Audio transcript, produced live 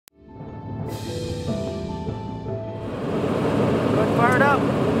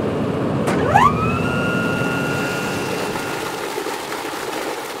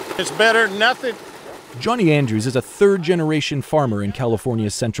It's better than nothing. Johnny Andrews is a third-generation farmer in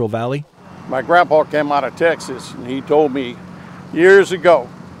California's Central Valley. My grandpa came out of Texas, and he told me years ago,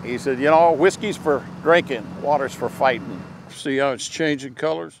 he said, you know, whiskey's for drinking, water's for fighting. See how it's changing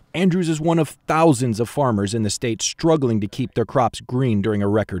colors? Andrews is one of thousands of farmers in the state struggling to keep their crops green during a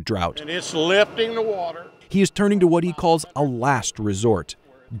record drought. And it's lifting the water. He is turning to what he calls a last resort,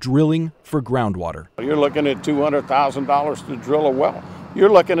 drilling for groundwater. You're looking at $200,000 to drill a well. You're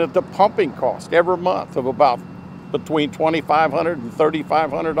looking at the pumping cost every month of about between $2,500 and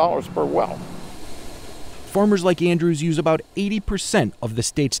 $3,500 per well. Farmers like Andrews use about 80% of the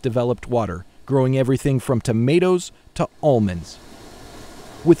state's developed water, growing everything from tomatoes to almonds.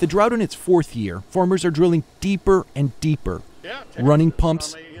 With the drought in its fourth year, farmers are drilling deeper and deeper, running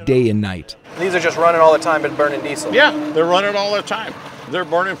pumps day and night. These are just running all the time but burning diesel? Yeah, they're running all the time. They're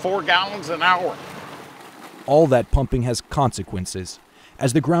burning 4 gallons an hour. All that pumping has consequences.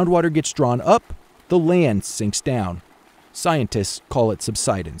 As the groundwater gets drawn up, the land sinks down. Scientists call it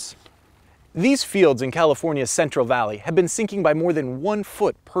subsidence. These fields in California's Central Valley have been sinking by more than 1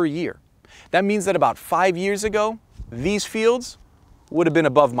 foot per year. That means that about 5 years ago, these fields would have been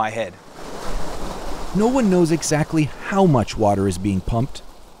above my head. No one knows exactly how much water is being pumped,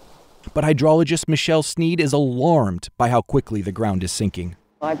 but hydrologist Michelle Sneed is alarmed by how quickly the ground is sinking.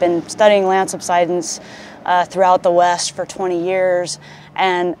 I've been studying land subsidence throughout the West for 20 years,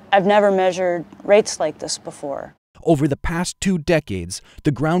 and I've never measured rates like this before. Over the past 2 decades,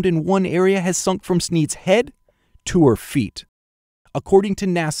 the ground in one area has sunk from Sneed's head to her feet. According to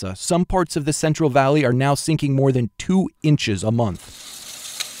NASA, some parts of the Central Valley are now sinking more than 2 inches a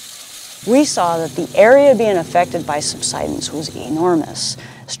month. We saw that the area being affected by subsidence was enormous,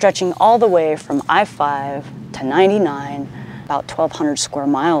 stretching all the way from I-5 to 99. About 1,200 square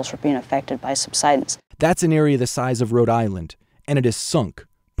miles were being affected by subsidence. That's an area the size of Rhode Island, and it is sunk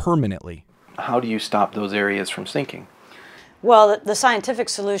permanently. How do you stop those areas from sinking? Well, the scientific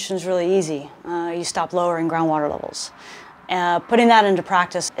solution is really easy. You stop lowering groundwater levels. Putting that into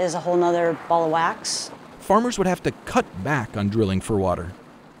practice is a whole nother ball of wax. Farmers would have to cut back on drilling for water.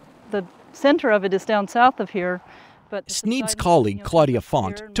 The center of it is down south of here. But Sneed's colleague, Claudia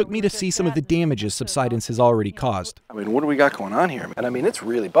Font, took me to see some of the damages subsidence has already caused. I mean, what do we got going on here? And I mean, it's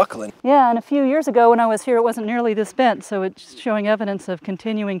really buckling. Yeah, and a few years ago when I was here, it wasn't nearly this bent, so it's showing evidence of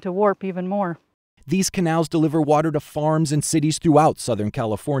continuing to warp even more. These canals deliver water to farms and cities throughout Southern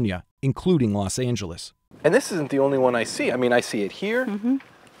California, including Los Angeles. And this isn't the only one I see. I mean, I see it here,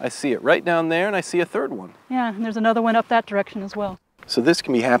 I see it right down there, and I see a third one. Yeah, and there's another one up that direction as well. So this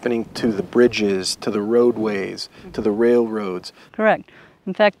can be happening to the bridges, to the roadways, to the railroads. Correct.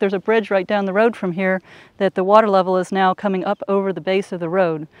 In fact, there's a bridge right down the road from here that the water level is now coming up over the base of the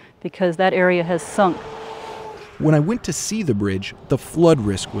road because that area has sunk. When I went to see the bridge, the flood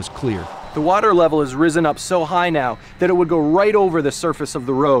risk was clear. The water level has risen up so high now that it would go right over the surface of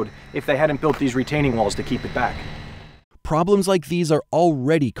the road if they hadn't built these retaining walls to keep it back. Problems like these are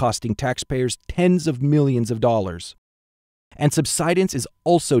already costing taxpayers tens of millions of dollars. And subsidence is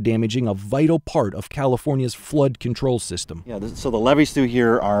also damaging a vital part of California's flood control system. Yeah, so the levees through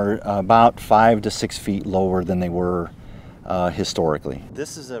here are about 5 to 6 feet lower than they were historically.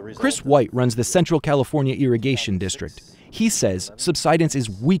 Chris White runs the Central California Irrigation District. He says subsidence is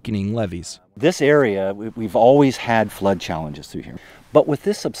weakening levees. This area, we've always had flood challenges through here. But with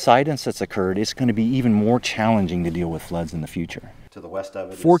this subsidence that's occurred, it's going to be even more challenging to deal with floods in the future. To the west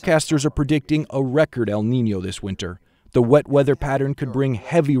of it, forecasters are predicting a record El Niño this winter. The wet weather pattern could bring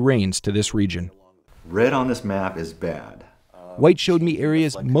heavy rains to this region. Red on this map is bad. White showed me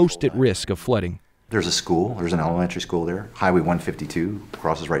areas most at risk of flooding. There's a school, there's an elementary school there. Highway 152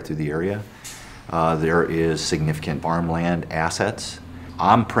 crosses right through the area. There is significant farmland assets.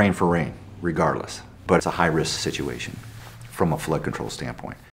 I'm praying for rain, regardless, but it's a high-risk situation from a flood control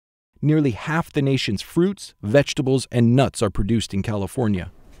standpoint. Nearly half the nation's fruits, vegetables, and nuts are produced in California.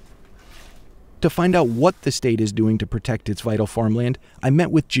 To find out what the state is doing to protect its vital farmland, I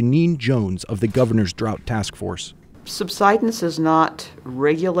met with Janine Jones of the Governor's Drought Task Force. Subsidence is not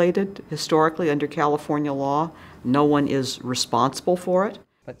regulated historically under California law. No one is responsible for it.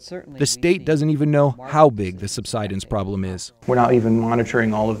 The state doesn't even know how big the subsidence problem is. We're not even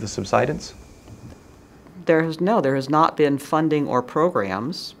monitoring all of the subsidence? There has not been funding or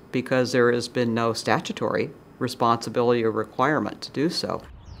programs because there has been no statutory responsibility or requirement to do so.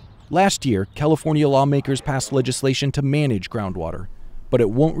 Last year, California lawmakers passed legislation to manage groundwater, but it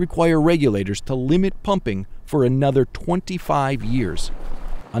won't require regulators to limit pumping for another 25 years.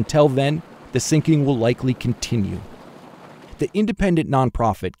 Until then, the sinking will likely continue. The independent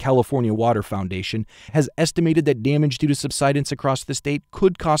nonprofit California Water Foundation has estimated that damage due to subsidence across the state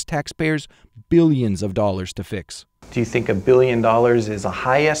could cost taxpayers billions of dollars to fix. Do you think $1 billion is a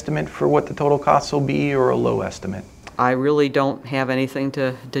high estimate for what the total costs will be, or a low estimate? I really don't have anything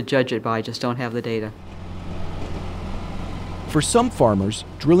to judge it by. I just don't have the data. For some farmers,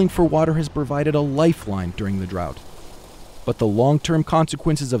 drilling for water has provided a lifeline during the drought. But the long-term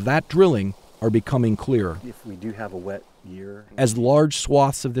consequences of that drilling are becoming clearer. If we do have a wet year, as large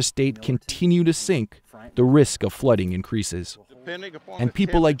swaths of the state continue to sink, the risk of flooding increases. And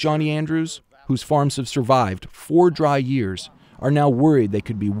people like Johnny Andrews, whose farms have survived 4 dry years, are now worried they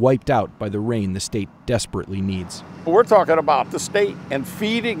could be wiped out by the rain the state desperately needs. We're talking about the state and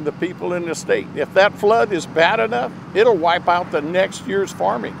feeding the people in the state. If that flood is bad enough, it'll wipe out the next year's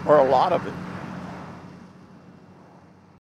farming, or a lot of it.